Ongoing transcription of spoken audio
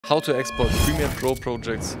how to export Premiere Pro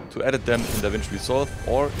projects to edit them in DaVinci Resolve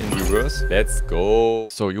or in reverse. Let's go!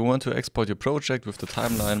 So you want to export your project with the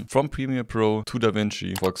timeline from Premiere Pro to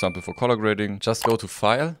DaVinci, for example for color grading. Just go to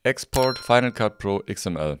File, Export, Final Cut Pro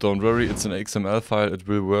XML. Don't worry, it's an XML file, it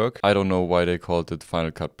will work. I don't know why they called it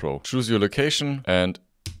Final Cut Pro. Choose your location and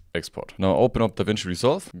export. Now open up DaVinci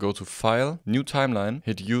Resolve, go to File, New Timeline,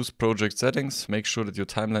 hit Use Project Settings. Make sure that your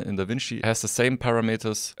timeline in DaVinci has the same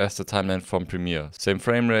parameters as the timeline from Premiere. Same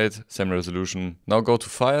frame rate, same resolution. Now go to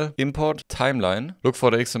File, Import, Timeline. Look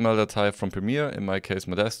for the XML data from Premiere, in my case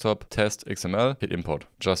my desktop, test XML, hit Import.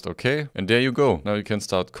 Just OK. And there you go. Now you can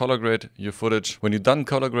start color grade your footage. When you're done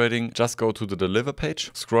color grading, just go to the Deliver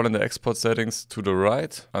page, scroll in the export settings to the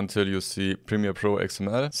right until you see Premiere Pro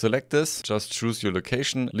XML. Select this, just choose your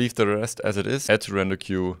location. Leave the rest as it is, add to render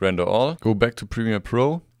queue, render all. Go back to Premiere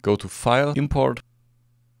Pro, go to File, Import,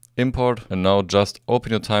 Import, and now just open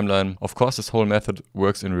your timeline. Of course, this whole method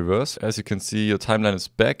works in reverse. As you can see, your timeline is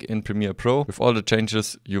back in Premiere Pro with all the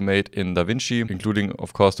changes you made in DaVinci, including,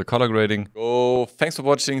 of course, the color grading. So, thanks for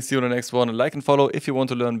watching. See you in the next one. Like and follow if you want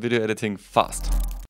to learn video editing fast.